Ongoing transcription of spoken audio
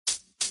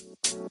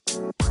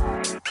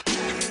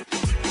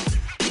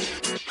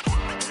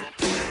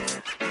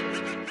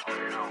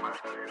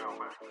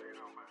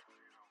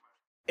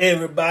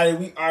Everybody,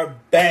 we are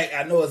back.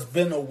 I know it's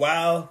been a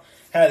while.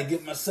 Had to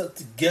get myself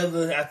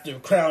together after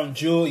Crown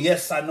Jewel.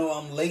 Yes, I know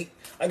I'm late.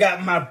 I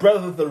got my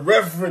brother, the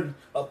Reverend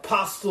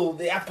Apostle,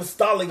 the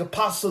Apostolic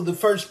Apostle, the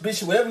First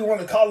Bishop, whatever you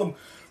want to call him,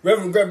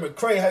 Reverend Greg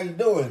McCray. How you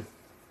doing?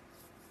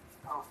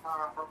 I'm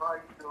fine, bro. How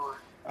you doing?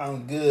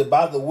 I'm good.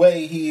 By the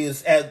way,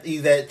 he's at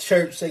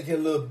church taking a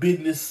little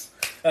business.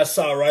 That's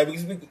all right.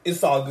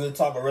 It's all good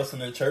talking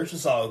wrestling at church.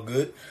 It's all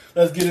good.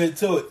 Let's get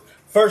into it.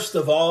 First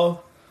of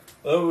all,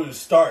 let's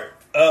start.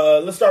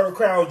 Let's start with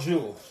Crown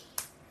Jewel.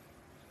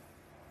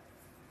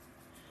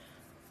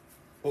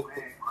 Man,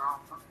 Crown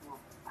Jewel,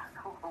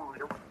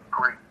 it was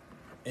great.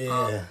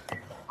 Yeah.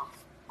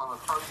 From the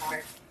first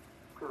match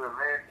to the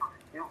last,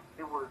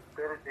 it was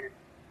better than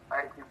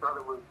I actually thought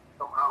it was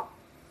somehow.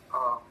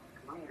 To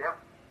me, that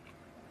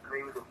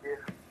maybe the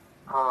best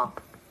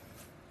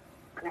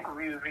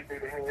pay-per-view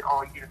they had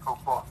all year so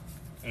far.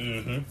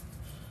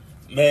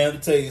 Mm-hmm. Man, let me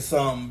tell you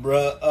something,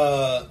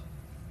 bruh.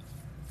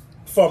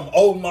 From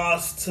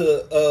Omos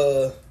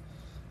to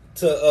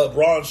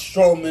Braun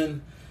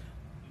Strowman,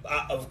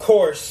 of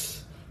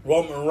course,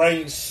 Roman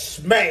Reigns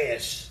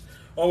smashed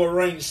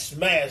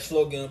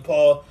Logan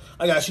Paul.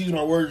 I got to use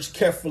my words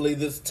carefully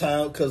this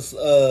time because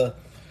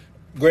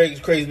Greg's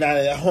crazy not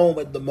at home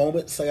at the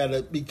moment, so I got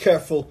to be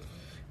careful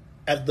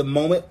at the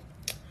moment.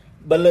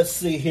 But let's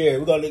see here.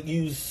 We're going to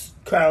use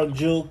Crown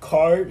Jewel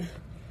card.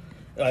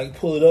 If I can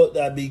pull it up,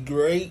 that'd be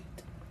great.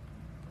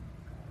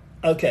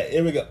 Okay,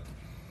 here we go.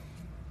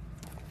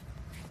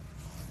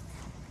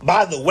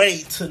 By the way,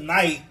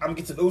 tonight, I'm going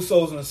to get to the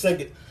Usos in a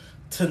second.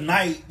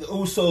 Tonight, the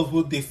Usos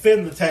will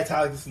defend the tag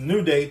title against the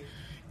New Day.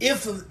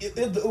 If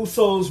the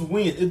Usos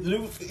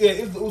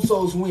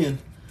win,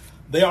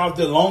 they are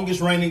the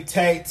longest reigning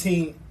tag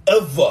team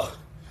ever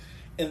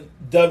in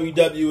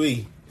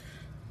WWE.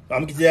 I'm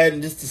going to get to that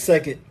in just a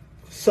second.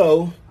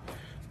 So,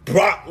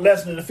 Brock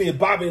Lesnar defeated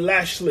Bobby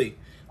Lashley.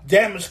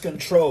 Damage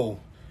Control,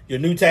 your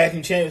new tag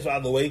team champions, by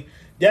the way.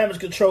 Damage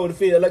Control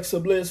defeated Alexa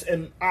Bliss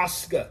and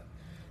Asuka.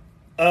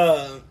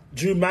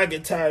 Drew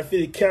McIntyre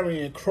defeated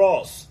Karrion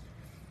Kross.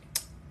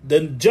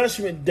 The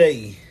Judgment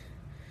Day,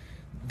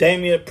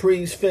 Damian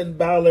Priest, Finn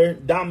Balor,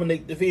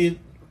 Dominic defeated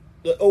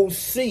the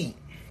OC.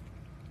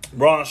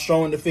 Braun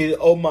Strowman defeated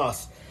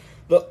Omos.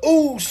 The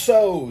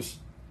Usos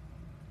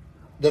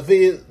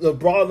defeated the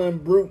Brawling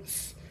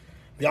Brutes.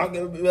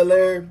 Bianca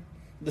Belair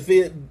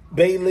defeated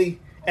Bayley.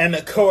 And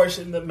of course,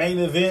 in the main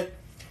event,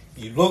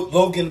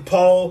 Logan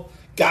Paul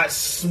got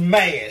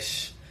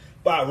smashed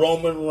by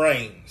Roman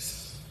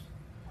Reigns.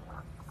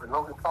 But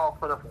Logan Paul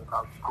put up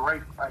a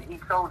great fight. He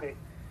showed that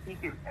he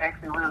could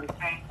actually really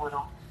hang with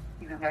him.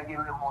 He just got to get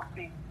a little more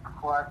feet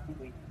before I see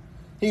the.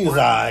 He was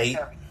alright.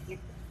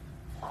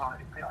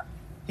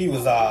 He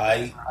was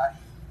alright.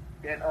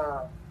 That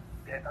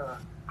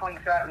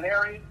slingshot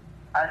Larry,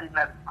 I did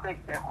not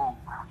expect that move.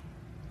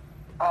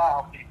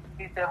 Oh, okay.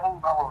 He did that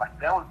move. I was like,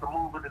 that was the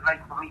move of the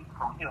night for me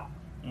from him.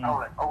 I was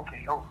like,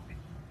 okay.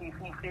 He's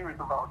serious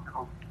about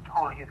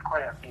holding his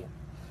craft here.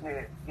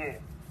 Yeah.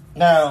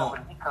 Now,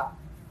 when he comes,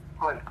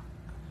 play.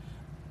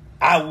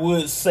 I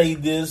would say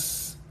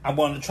this. I'm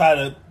going to try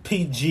to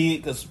PG it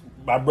because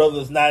my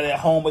brother's not at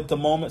home at the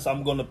moment, so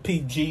I'm going to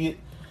PG it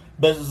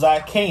best as I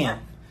can.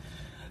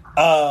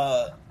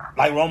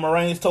 Like Roman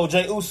Reigns told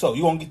Jey Uso,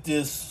 you're going to get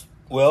this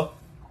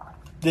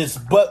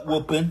butt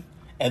whooping,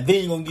 and then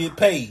you're going to get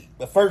paid.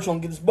 But first, you're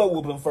going to get this butt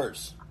whooping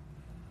first.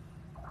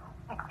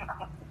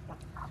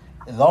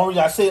 And the only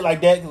reason I say it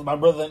like that because my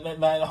brother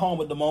not at home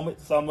at the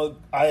moment, so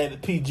I had to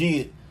PG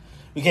it.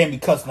 We can't be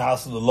cussing the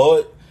house of the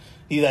Lord.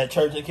 He's at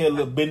church, taking care of a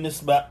little business,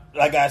 but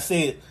like I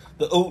said,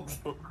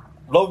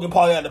 Logan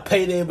Paul got to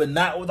pay them, but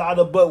not without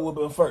a butt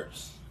whooping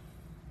first.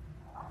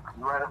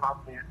 You're right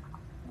about that.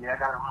 Yeah, I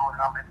got to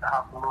remember I'm at the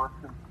house of the Lord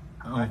too.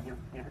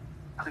 Get it.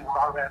 Clean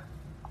all that.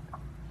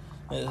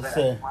 Yes,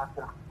 sir.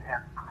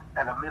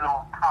 At a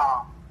minimum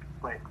time,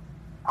 but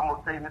I'm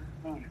going to say this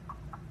again.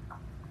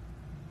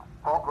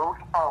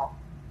 Logan Paul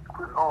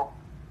put on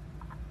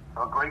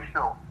a great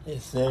show.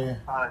 Yes,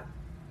 sir.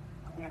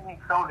 He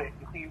showed that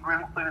if he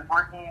really put his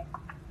work in,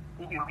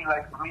 he can be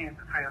like for me as a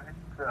transition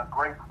to a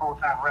great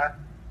full-time wrestler.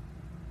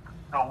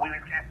 So win a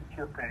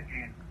championship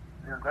and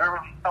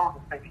deservedly so to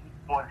say that he's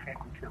won a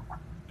championship.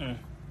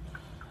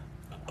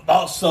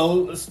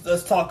 Also,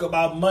 let's talk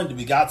about Monday.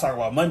 We got to talk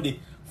about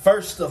Monday.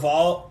 First of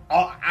all,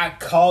 I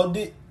called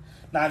it.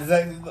 Not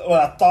exactly what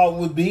I thought it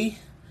would be,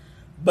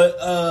 but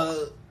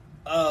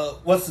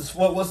what's his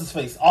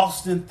face?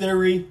 Austin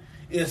Theory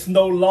is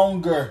no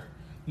longer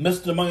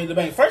Mr. Money in the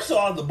Bank. First of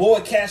all, the boy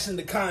cashed in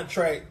the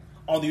contract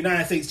on the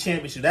United States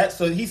Championship.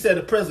 So he said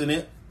the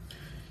president.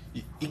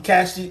 He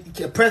cashed in,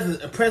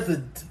 president.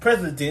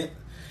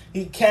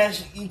 He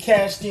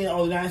cashed in on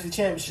the United States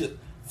Championship.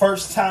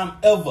 First time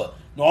ever.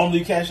 Normally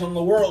you cash on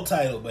the world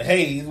title, but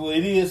hey, it's what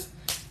it is.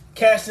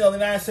 Cashed in on the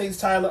United States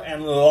title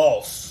and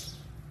lost.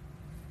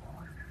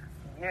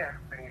 Yeah,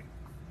 man.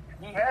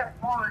 He had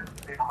fun.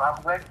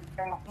 I'm glad he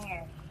came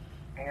in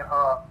and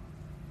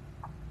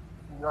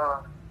he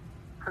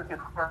took his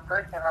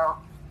frustration out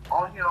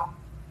on him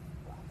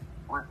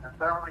with the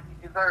service he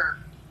deserved,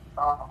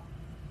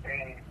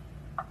 and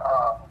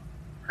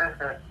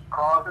sister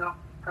caused him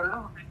to lose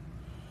it.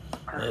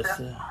 Yes,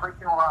 Seth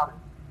freaking Rollins.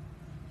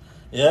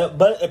 Yeah,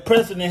 but a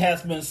precedent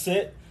has been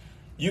set.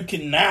 You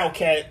can now,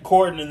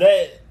 according to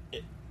that,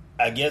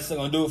 I guess they're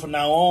going to do it from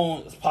now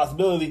on. It's a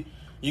possibility.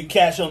 You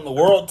cash on the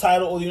world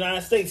title or the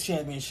United States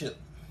Championship.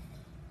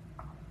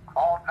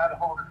 All title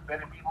holders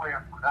better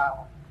beware from now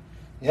on.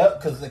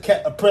 Yep, because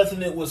a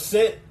precedent was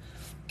set,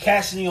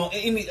 cashing on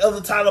any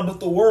other title but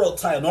the world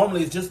title.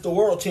 Normally, it's just the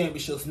world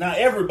championships. Now,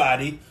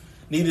 everybody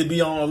need to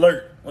be on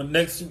alert on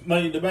next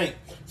Money in the Bank.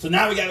 So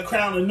now we got to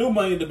crown a new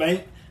Money in the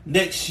Bank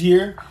next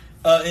year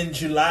in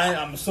July.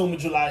 I'm assuming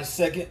July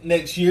 2nd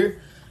next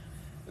year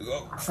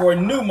for a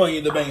new Money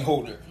in the Bank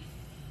holder.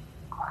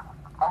 I'm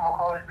going to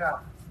call it down.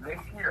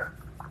 Next year,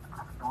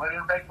 the Money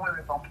in the Bank winner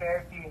is going to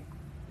cash in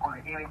on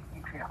the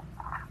NXT champ.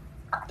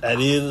 That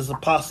is a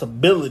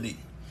possibility.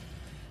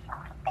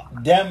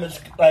 Damage,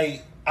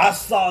 like, I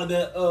saw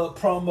that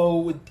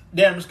promo with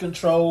Damage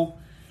Control,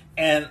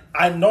 and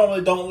I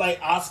normally don't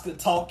like Asuka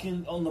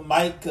talking on the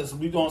mic because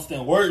we don't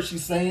understand words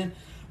she's saying,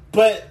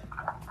 but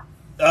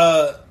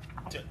what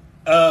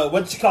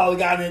you call it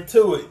got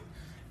into it,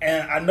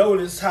 and I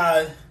noticed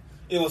how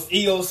it was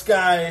Io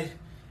Sky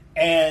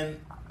and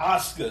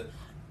Asuka,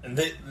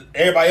 and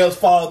everybody else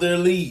followed their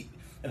lead,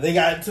 and they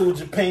got into a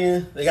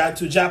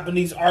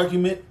Japanese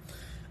argument.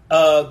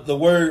 The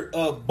word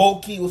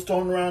Boki was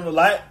thrown around a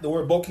lot. The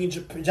word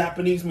Boki in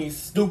Japanese means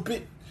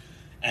stupid.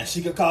 And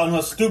she could call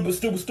her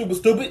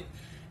stupid.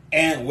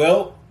 And,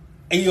 well,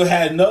 Io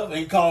had enough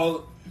and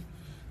called,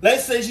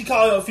 let's say she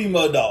called her a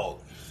female dog.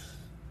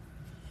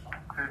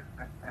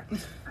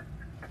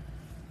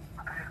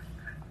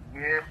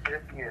 Yes.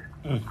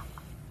 Yeah,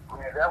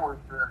 that was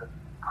the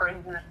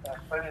craziest and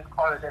funniest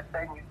part of that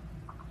segment.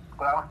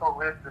 But I was so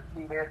ready to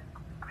see that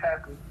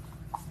happen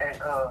at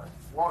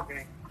War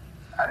Games.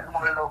 I just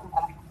want to know who's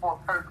going to be the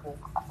fourth person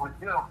with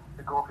them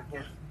to go up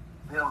against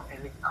them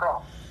and Nikki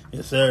Cross.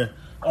 Yes, sir.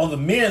 On the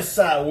men's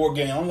side War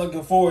Game, I'm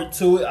looking forward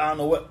to it. I don't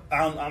know what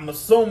I'm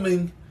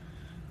assuming.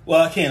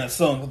 Well, I can't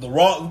assume, but the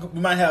Raw, we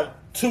might have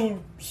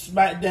two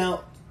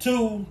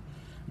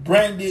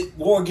branded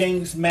War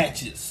Games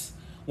matches.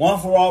 One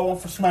for Raw, one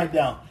for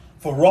SmackDown.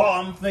 For Raw,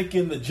 I'm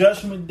thinking the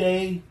Judgment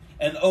Day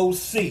and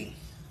OC.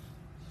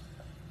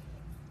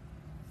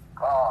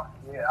 Yeah,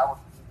 I was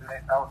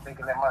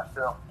thinking that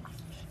myself.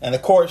 And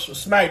of course, for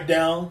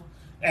SmackDown,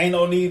 ain't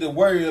no need to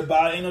worry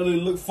about it. Ain't no need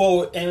to look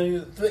forward. Ain't no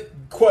need to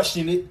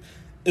question it.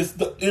 It's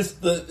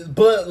the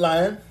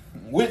Bloodline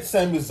with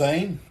Sami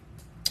Zayn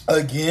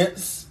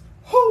against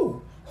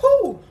who?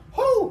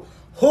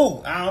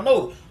 I don't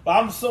know. But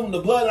I'm assuming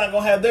the Bloodline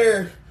gonna have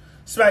their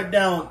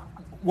SmackDown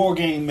War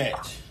Game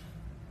match.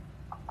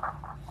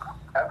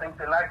 I think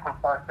they like to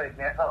start setting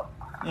that up.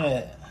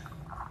 Yeah.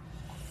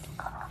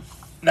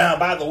 Now,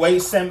 by the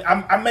way,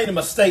 I made a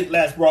mistake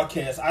last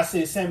broadcast. I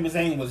said Sami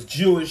Zayn was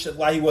Jewish, that's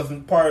why he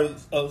wasn't part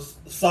of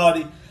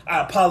Saudi. I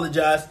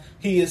apologize.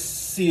 He is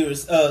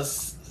serious.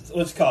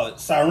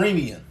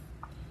 Cyrenian.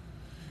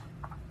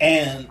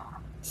 And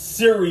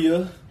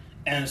Syria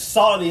and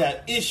Saudi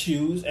had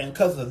issues, and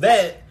because of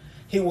that,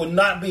 he would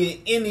not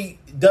be in any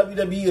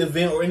WWE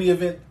event or any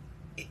event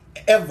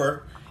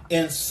ever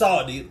in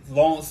Saudi,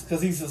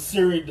 because he's of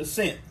Syrian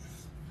descent.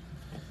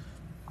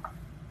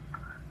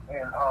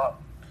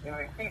 And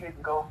he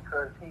didn't go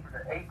because he's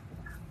an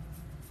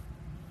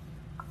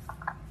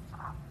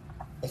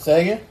atheist.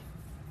 Say again?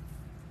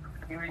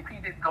 He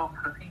didn't go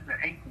because he's an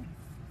atheist.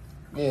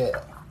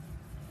 Yeah.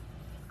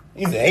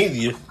 He's an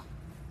atheist.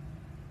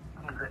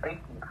 He's an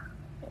atheist.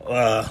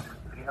 Yeah.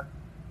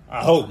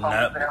 I hope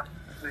not.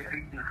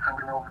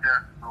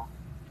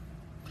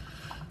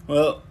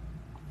 Well,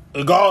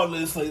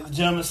 regardless, ladies and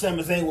gentlemen,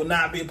 Sami Zayn will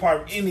not be a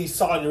part of any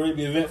Saudi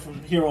Arabia event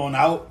from here on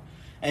out.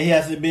 And he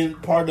hasn't been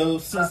part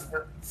of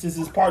since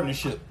his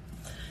partnership.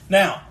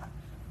 Now,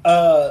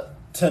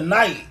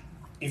 tonight,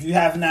 if you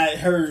have not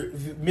heard,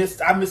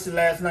 I missed it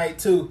last night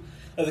too.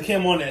 It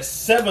came on at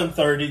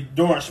 7:30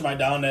 during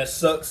SmackDown. That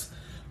sucks.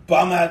 But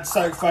I'm going to have to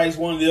sacrifice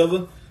one or the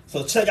other.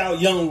 So check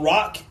out Young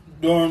Rock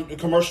during the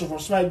commercial from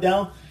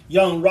SmackDown.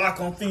 Young Rock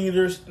on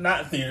NBC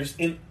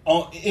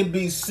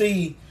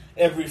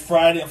every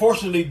Friday.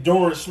 Unfortunately,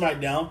 during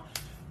SmackDown.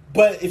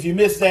 But if you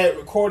missed that,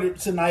 recorded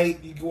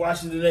tonight, you can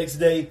watch it the next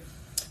day.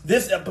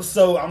 This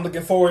episode, I'm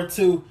looking forward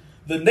to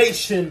the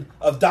Nation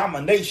of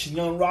Domination.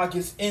 Young Rock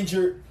is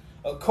injured.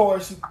 Of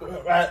course,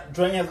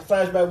 Drain has a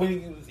flashback when he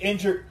was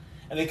injured,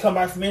 and they come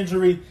back from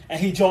injury,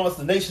 and he joins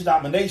the Nation of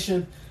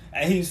Domination.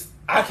 And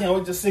I can't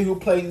wait to see who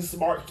plays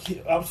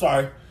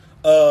Godfather,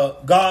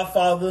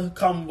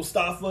 Kamal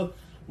Mustafa,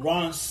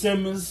 Ron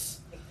Simmons.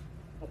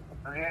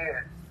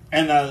 Yeah.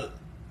 And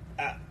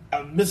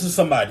I'm missing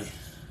somebody.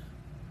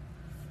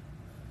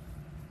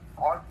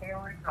 Mark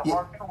Henry,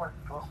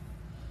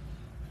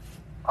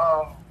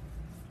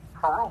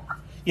 Farouk.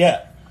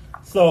 Yeah.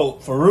 So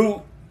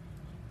Farouk,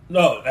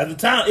 no, at the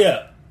time,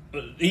 yeah.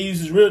 He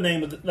used his real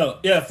name.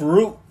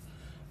 Farouk,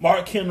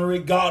 Mark Henry,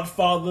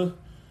 Godfather,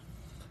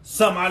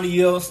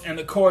 somebody else, and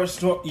of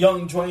course,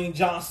 young Dwayne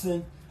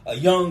Johnson, a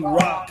young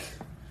Rock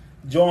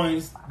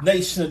joins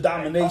Nation of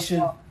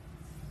Domination.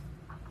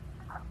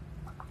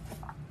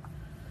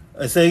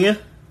 Say again?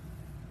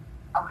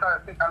 I'm trying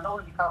to think. I know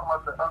you're talking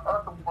about the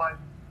other one.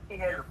 He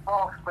had a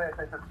false splash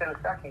at the center.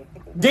 I can't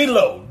think of it.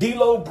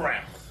 D'Lo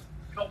Brown.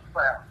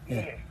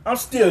 Yeah. I'm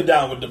still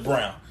down with the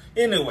Brown.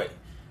 Anyway,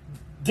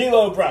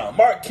 D'Lo Brown,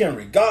 Mark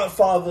Henry,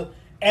 Godfather,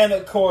 and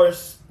of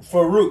course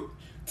Farouk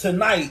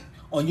tonight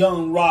on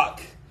Young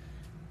Rock,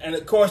 and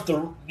of course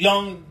the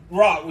Young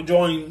Rock will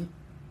join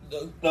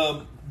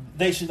the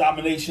Nation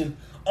Domination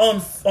on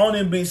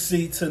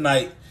NBC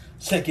tonight.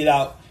 Check it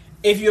out.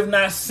 If you have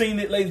not seen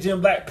it, ladies and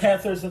gentlemen, Black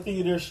Panther's in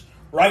theaters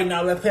right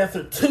now. Black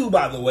Panther 2,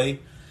 by the way.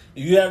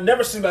 If you have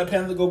never seen Black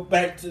Panther, go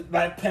back to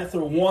Black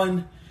Panther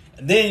 1,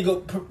 and then you go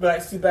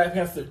back to Black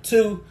Panther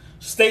 2.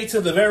 Stay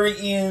to the very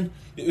end.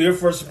 You're in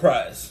for a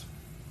surprise.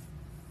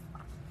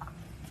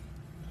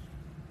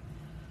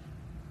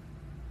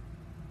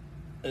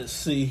 Let's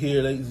see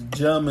here, ladies and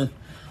gentlemen.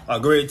 Our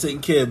great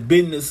taking care of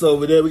business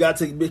over there. We got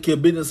to take care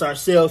of business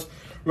ourselves.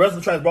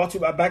 Wrestling Tracks brought to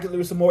you by Back and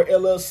Lyrics and More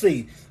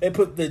LLC. They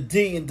put the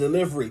D in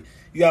delivery.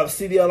 You have a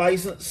CDL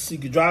license. You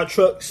can drive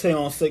trucks. Hang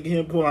on a second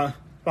here. Pull my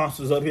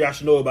sponsors up here. I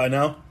should know it by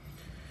now.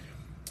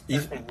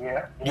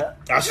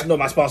 I should know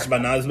my sponsor by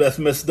now. It's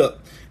messed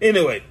up.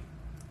 Anyway,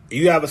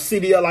 you have a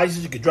CDL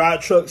license. You can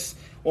drive trucks.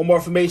 One more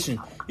information.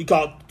 You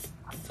call.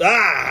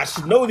 I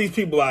should know these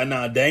people by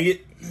now. Dang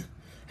it.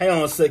 Hang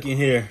on a second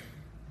here.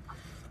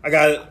 I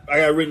got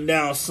it written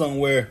down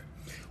somewhere.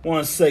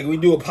 One second. We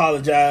do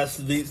apologize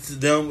to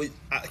them.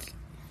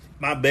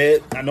 My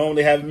bad. I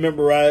normally have it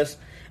memorized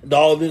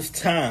all this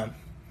time.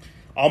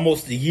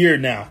 Almost a year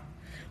now.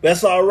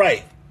 That's all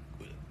right.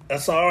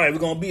 That's all right. We're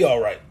going to be all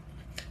right.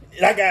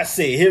 Like I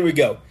said, here we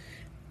go.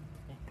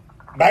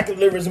 Back of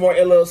Delivery More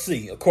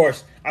LLC. Of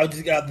course, I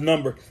just got the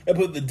number. I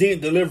put the D in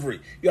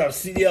delivery. You have a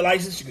CDL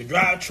license. You can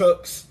drive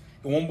trucks.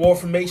 And one more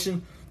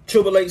information,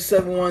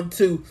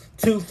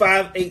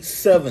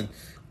 888-712-2587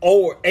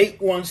 or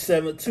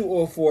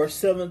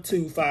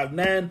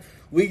 817-204-7259.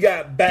 We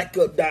got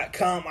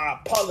backup.com. I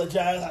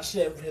apologize. I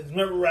should have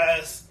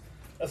memorized.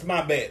 That's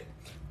my bad.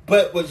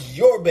 But what's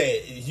your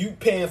bad is you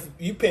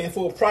paying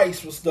full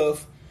price for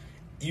stuff.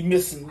 You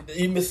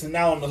missing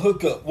out on the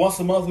hookup. Once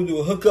a month we do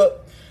a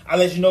hookup. I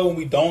let you know when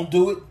we don't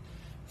do it.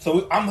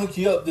 So I'm gonna hook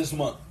you up this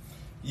month.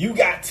 You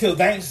got till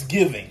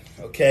Thanksgiving,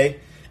 okay?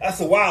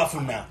 That's a while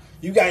from now.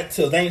 You got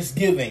till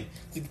Thanksgiving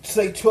to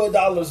save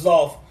 $12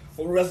 off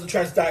on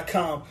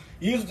WrestlingTracks.com.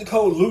 Use the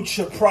code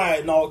Lucha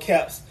Pride in all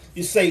caps.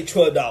 You save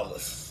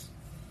 $12.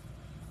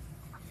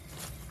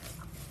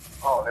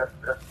 Oh,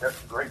 that's a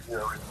great deal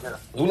right there.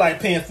 We like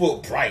paying full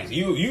price.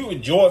 You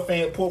enjoy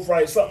paying full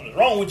price. Something's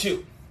wrong with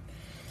you.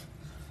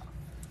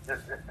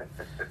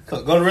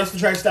 So go to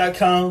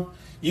WrestlingTracks.com.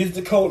 Use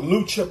the code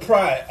Lucha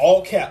Pride,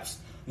 all caps.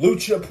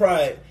 Lucha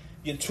Pride.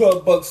 Get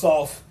 $12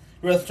 off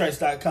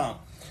WrestlingTracks.com.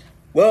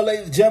 Well,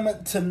 ladies and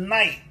gentlemen,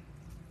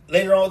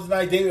 later on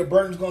tonight, David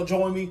Burton's going to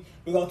join me.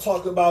 We're going to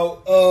talk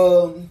about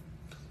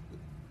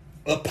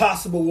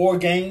possible war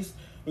games.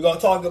 We're going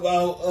to talk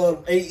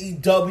about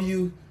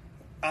AEW,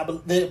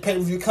 the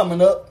pay-per-view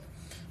coming up.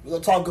 We're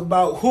going to talk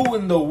about who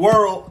in the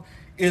world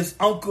is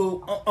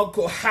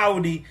Uncle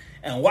Howdy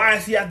and why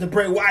does he have to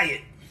Bray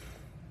Wyatt?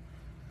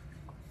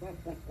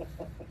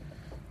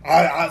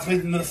 I was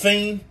thinking the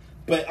Fiend,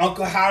 but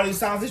Uncle Howdy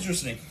sounds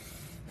interesting.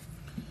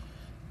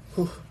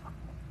 Who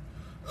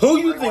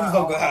you think is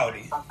Uncle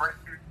Howdy?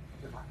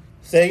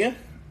 Say again?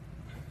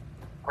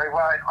 Bray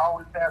Wyatt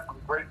always has some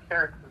great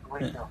characters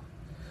with him.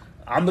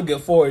 I'm looking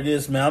forward to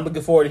this, man. I'm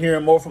looking forward to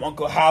hearing more from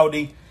Uncle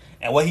Howdy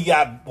and why he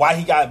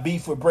got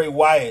beef with Bray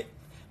Wyatt.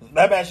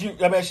 Let me ask you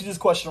this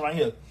question right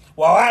here.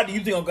 Well, how do you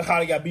think Uncle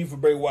Howdy got beef with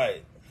Bray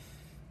Wyatt?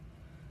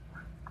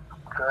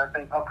 Because I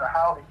think Uncle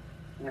Howdy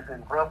is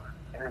his brother,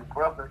 and his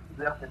brother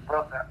left his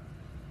brother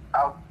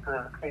out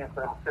to fend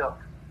for himself.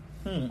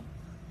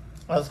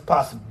 That's a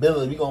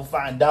possibility. We're going to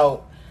find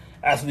out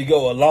as we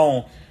go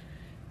along.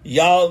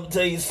 Y'all,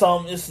 tell you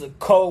something, it's a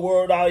cold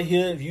world out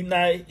here. If you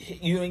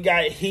ain't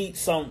got heat,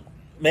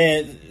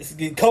 it's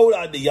getting cold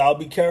out there, y'all.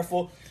 Be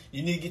careful.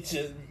 You need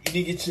to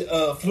get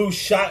your flu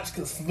shots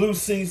because flu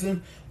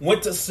season,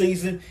 winter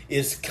season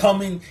is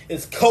coming.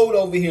 It's cold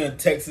over here in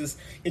Texas.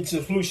 Get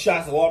your flu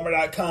shots at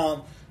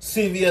Walmart.com,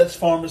 CVS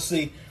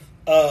Pharmacy,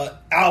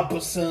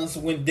 Albertsons,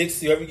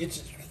 Winn-Dixie,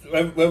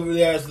 wherever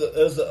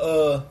there's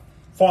a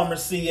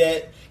pharmacy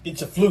at. Get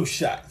your flu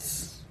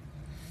shots.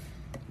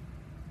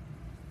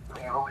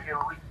 And over here,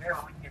 we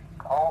get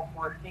all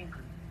 4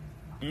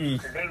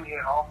 seasons. Today we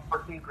had all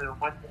 4 seasons in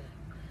one day.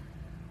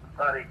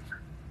 Started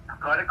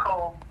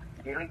cold,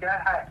 then it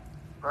got hot.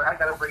 But I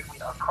gotta bring me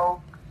a coat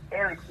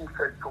and a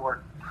t-shirt to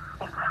work.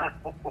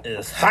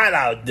 It's hot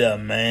out there,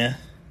 man.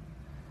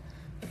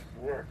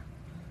 Yes.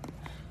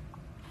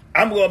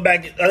 I'm going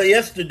back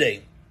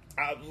yesterday.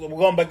 We're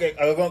going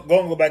to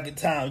go back in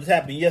time. This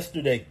happened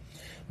yesterday.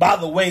 By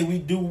the way, we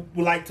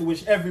like to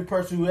wish every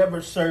person who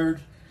ever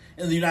served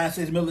in the United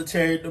States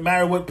military, no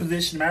matter what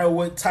position, no matter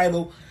what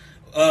title,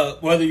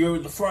 whether you're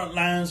in the front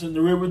lines or in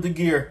the rear of the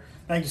gear.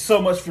 Thank you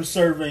so much for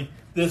serving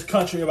this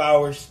country of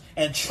ours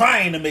and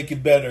trying to make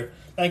it better.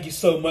 Thank you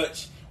so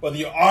much. Whether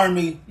you're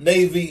Army,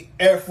 Navy,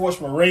 Air Force,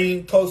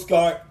 Marine, Coast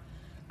Guard,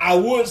 I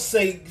would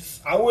say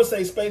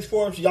Space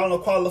Force. Y'all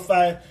don't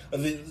qualify.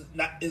 It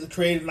was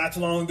created not too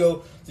long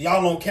ago, so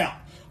y'all don't count.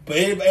 But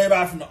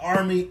everybody from the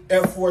Army,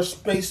 Air Force,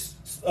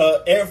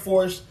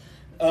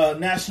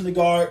 National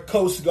Guard,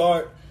 Coast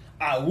Guard,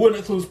 I wouldn't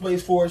include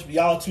Space Force, but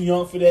y'all too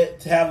young for that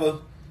to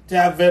have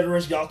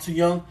veterans. Y'all too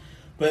young.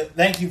 But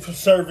thank you for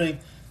serving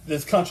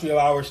this country of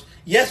ours.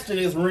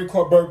 Yesterday is Marine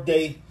Corps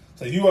birthday,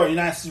 so if you are a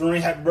United States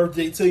Marine, happy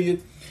birthday to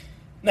you.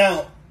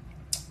 Now,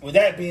 with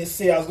that being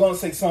said, I was going to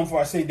say something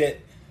before I say that.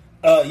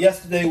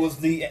 Yesterday was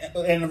the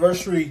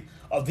anniversary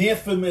of the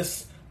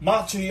infamous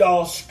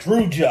Montreal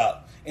screw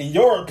job. In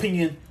your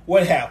opinion,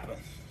 what happened?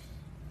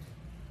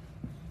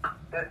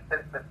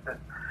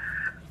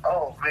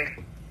 Oh,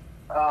 man.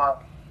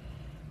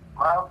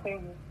 My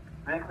opinion,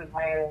 Vince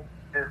McMahon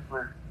just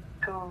was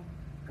too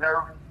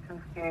nervous,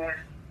 too scared.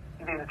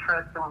 He didn't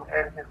trust him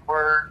at his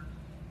word.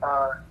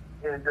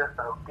 It was just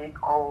a big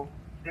old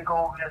mess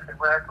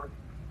wrestling.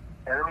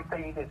 And let me tell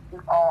you this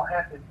all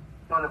happened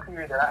during the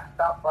period that I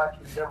stopped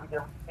watching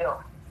WWF. I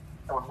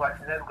was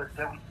watching that with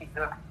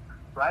WCW.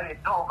 So I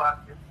didn't know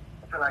about this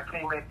until I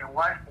came back and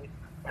watched it.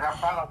 And I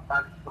found out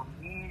about it some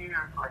years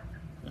later.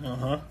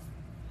 Uh-huh.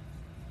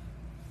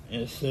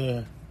 Yes,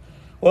 sir.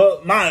 Well,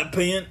 my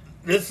opinion,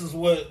 this is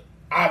what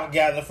I would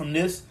gather from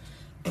this.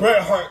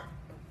 Bret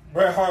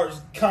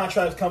Hart's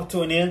contracts come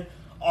to an end.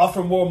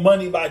 Offered more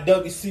money by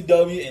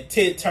WCW and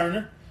Ted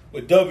Turner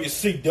with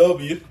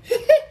WCW.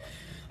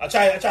 I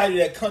tried to do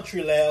that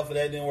country laugh, but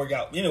that didn't work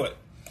out. Anyway,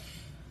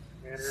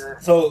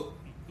 so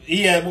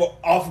he had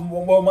offered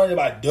more money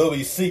by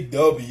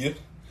WCW,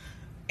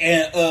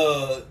 and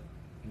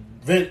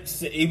Vince.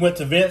 He went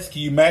to Vince.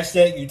 Can you match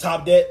that? Can you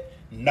top that?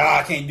 Nah,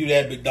 I can't do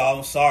that, big dog.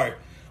 I'm sorry.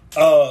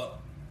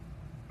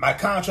 My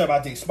contract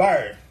about to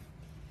expire.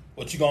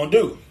 What you gonna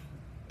do?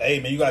 Hey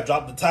man, you gotta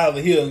drop the title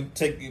here and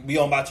be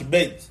on about your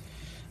business.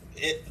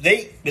 But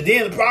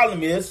then the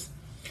problem is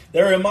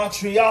they're in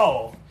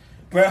Montreal.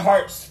 Bret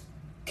Hart's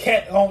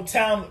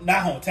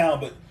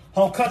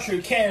home country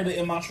of Canada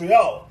in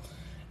Montreal.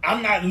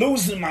 I'm not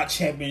losing my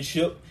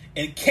championship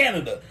in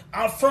Canada.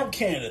 I'm from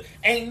Canada.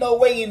 Ain't no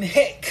way in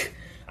heck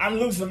I'm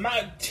losing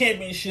my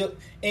championship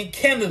in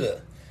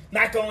Canada.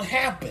 Not gonna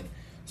happen.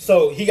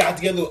 So he got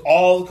together with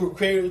all the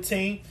creative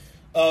team.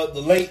 I'm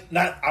sorry,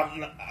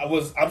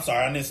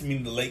 I didn't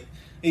mean the late.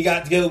 He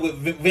got together with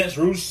Vince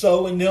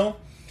Russo and them.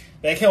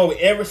 They came up with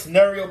every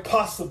scenario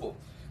possible.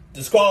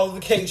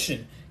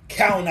 Disqualification,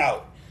 count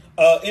out,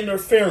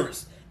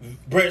 interference.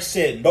 Bret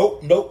said,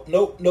 nope.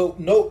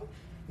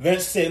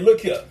 Vince said,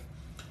 look here,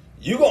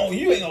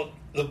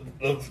 the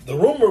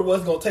rumor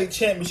was gonna take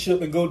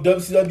championship and go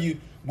WCW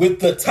with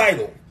the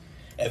title.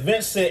 And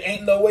Vince said,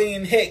 ain't no way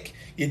in heck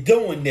you're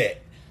doing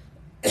that.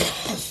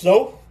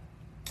 So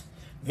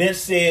Vince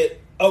said,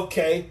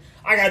 okay,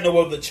 I got no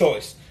other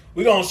choice.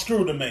 We're gonna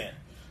screw the man.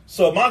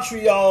 So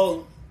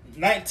Montreal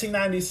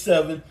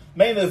 1997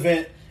 main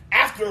event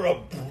after a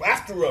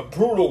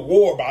brutal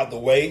war, by the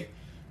way,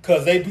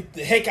 because they beat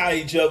the heck out of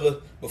each other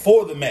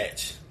before the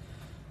match.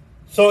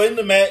 So in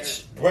the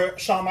match,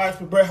 Shawn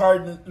Michaels with Bret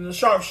Hart in the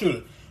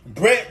sharpshooter.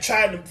 Bret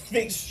tried to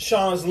fix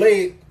Shawn's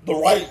leg the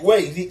right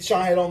way.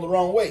 Shawn had on the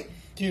wrong way.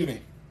 Excuse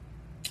me.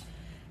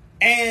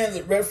 And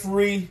the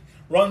referee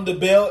rung the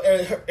bell.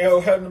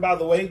 Errol Hebner, by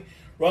the way,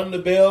 rung the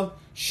bell.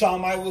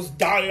 Shawn Michaels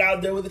darted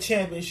out there with the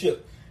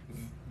championship.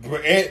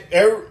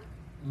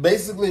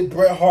 Basically,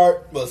 Bret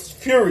Hart was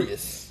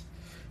furious.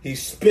 He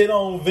spit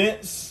on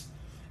Vince,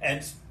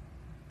 and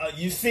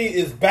you see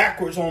it's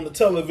backwards on the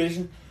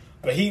television,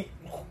 but he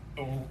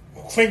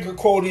finger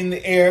quote in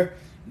the air,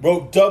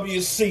 wrote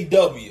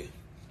WCW,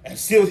 and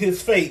sealed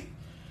his fate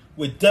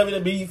with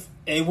WWE,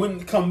 and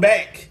wouldn't come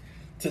back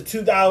to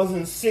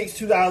 2006,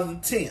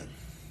 2010.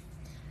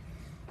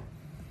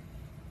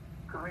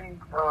 To me,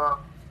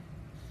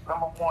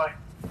 number one,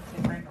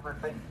 he made the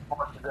mistake to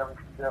WCW.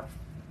 The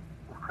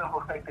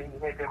simple fact that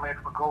he had that match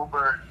with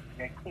Goldberg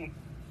and that kick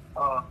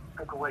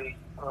took away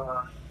a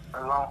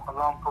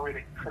long career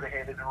that he should have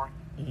had in the ring.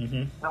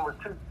 Mm-hmm. Number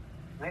two,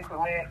 Vince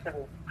McMahon should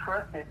have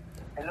trusted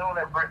and known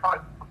that Bret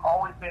Hart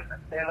always been a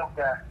stand-up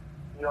guy.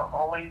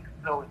 Always,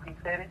 if he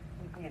said it,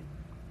 he did.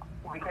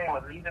 He became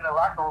a leader in the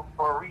locker room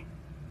for a reason.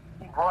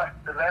 He brought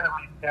the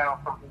Letterman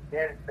down from his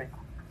dad's face.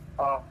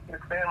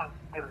 His family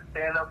is a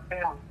stand-up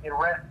family in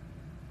wrestling.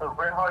 So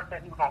Bret Hart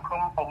said he was going to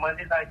come on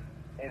Monday night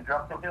and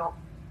drop the belt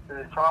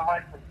to Shawn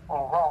Michaels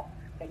on Raw.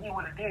 And he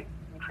would have did.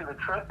 You should have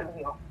trusted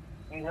him.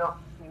 You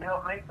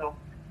helped make them.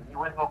 If you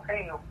wasn't going to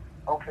pay him,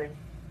 okay,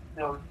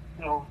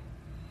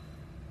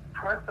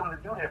 trust him to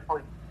do that for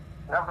you.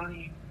 And I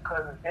believe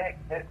because of that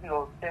set him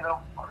to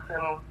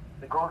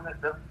go to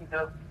the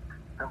WCW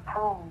and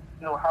prove,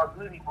 how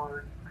good he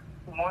was.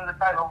 He won the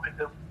title with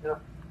WCW.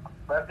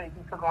 But I think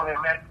he took on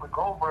that match with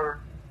Goldberg,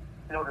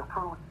 to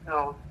prove,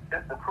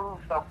 just to prove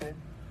something.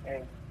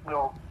 And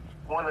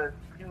one of the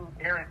few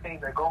area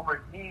things that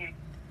Goldberg did,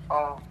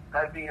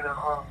 that being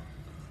a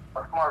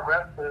smart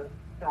wrestler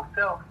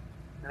himself,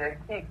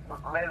 that kick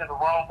landed the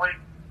wrong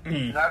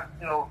way,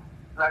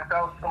 knocked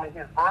out some of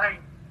his brain,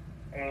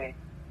 and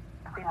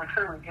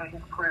prematurely getting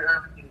his career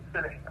everything he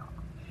should have.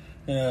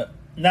 Yeah.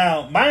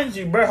 Now, mind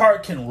you, Bret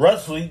Hart can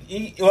wrestle.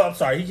 He can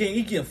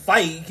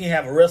fight. He can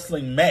have a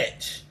wrestling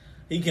match.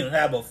 He can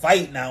have a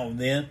fight now and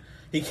then.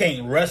 He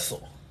can't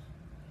wrestle.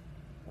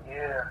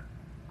 Yeah.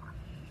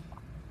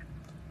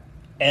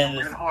 And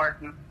Bret Hart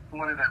is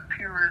one of the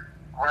purest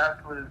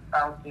wrestlers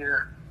out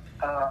there.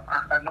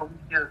 I know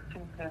he's just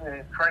teaching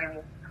and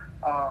training,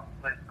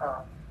 but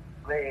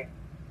man,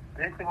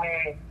 this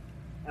man,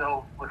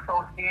 was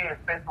so scared,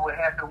 especially what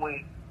happened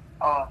when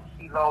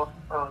he lost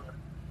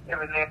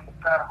international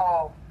Scott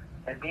Hall,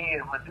 and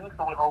then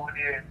Medusa went over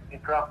there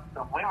and dropped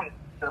the women's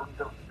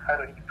WWE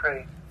title in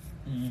trade.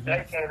 Mm-hmm.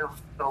 That had him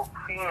so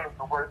fearing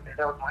the worst that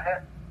was going to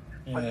happen.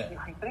 Yeah. But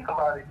if you think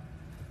about it,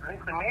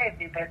 Vince McMahon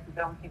did that to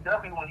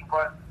WCW when he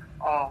brought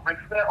Ric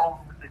Flair over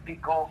with the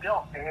big gold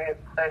belt. They had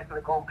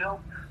the gold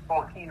belt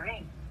on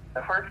TV.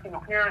 The first few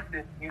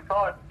appearances, you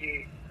saw it,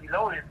 you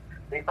noticed,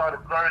 they started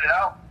blurring it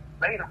out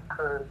later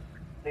because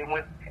they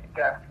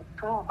got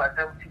sued by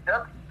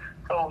WCW.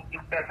 So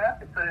if that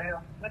happened to him,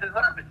 we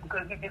deserve it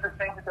because he did the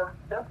same to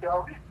WCW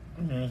already.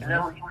 Mm-hmm. And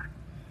then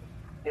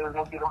they was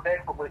going to get him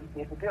back for what he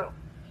did to them.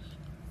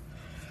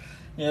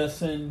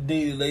 Yes,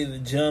 indeed, ladies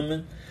and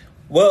gentlemen.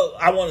 Well,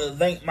 I want to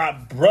thank my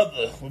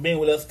brother for being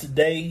with us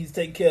today. He's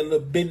taking care of a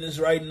little business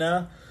right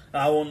now.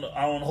 I want to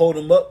hold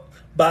him up,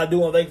 but I do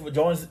want to thank you for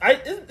joining us.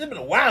 It's been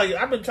a while.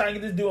 I've been trying to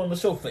get this dude on the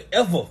show for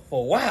a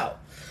while.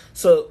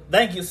 So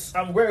thank you.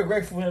 I'm very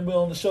grateful for him being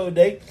on the show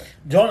today.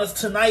 Join us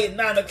tonight at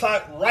 9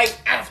 o'clock, right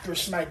after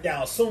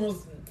SmackDown. As soon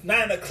as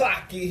 9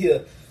 o'clock get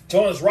here,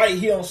 join us right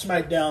here on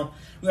SmackDown.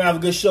 We're going to have a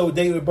good show with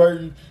David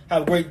Burton.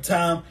 Have a great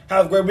time.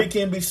 Have a great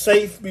weekend. Be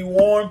safe. Be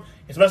warm,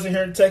 especially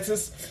here in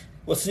Texas.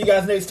 We'll see you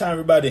guys next time,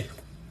 everybody.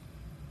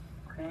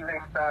 See you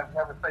next time.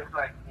 Have a safe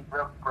night.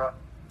 Bro.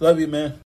 Love you, man.